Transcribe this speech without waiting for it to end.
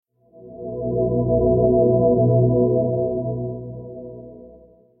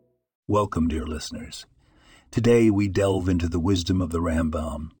Welcome, dear listeners. Today we delve into the wisdom of the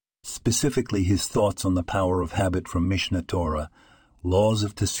Rambam, specifically his thoughts on the power of habit from Mishnah Torah, Laws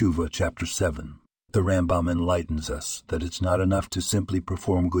of Teshuvah, Chapter 7. The Rambam enlightens us that it's not enough to simply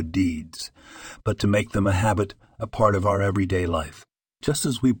perform good deeds, but to make them a habit, a part of our everyday life. Just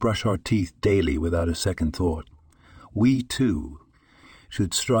as we brush our teeth daily without a second thought, we, too,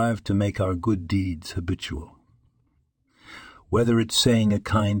 should strive to make our good deeds habitual. Whether it's saying a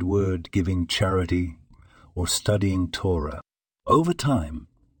kind word, giving charity, or studying Torah, over time,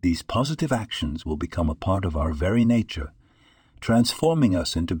 these positive actions will become a part of our very nature, transforming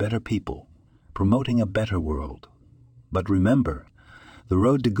us into better people, promoting a better world. But remember, the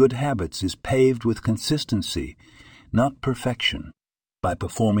road to good habits is paved with consistency, not perfection. By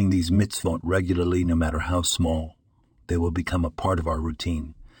performing these mitzvot regularly, no matter how small, they will become a part of our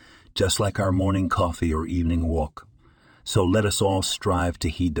routine, just like our morning coffee or evening walk. So let us all strive to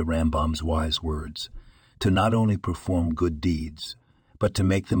heed the Rambam's wise words, to not only perform good deeds, but to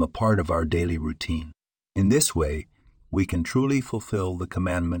make them a part of our daily routine. In this way, we can truly fulfill the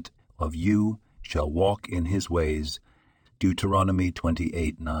commandment of "You shall walk in his ways," Deuteronomy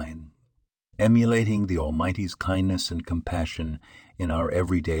 28:9, emulating the Almighty's kindness and compassion in our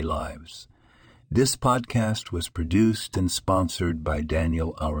everyday lives. This podcast was produced and sponsored by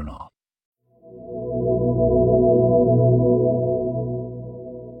Daniel Aronoff.